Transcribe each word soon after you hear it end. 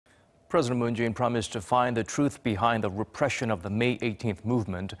President Moon Jae-in promised to find the truth behind the repression of the May 18th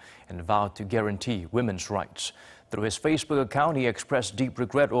movement and vowed to guarantee women's rights. Through his Facebook account, he expressed deep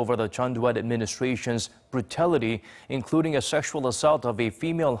regret over the Chun Doo-hwan administration's brutality, including a sexual assault of a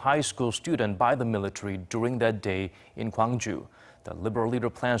female high school student by the military during that day in Gwangju. The Liberal leader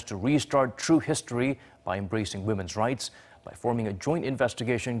plans to restart true history by embracing women's rights, by forming a joint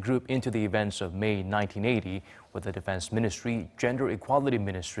investigation group into the events of May 1980 with the Defense Ministry, Gender Equality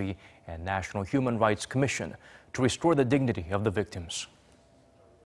Ministry, and National Human Rights Commission to restore the dignity of the victims.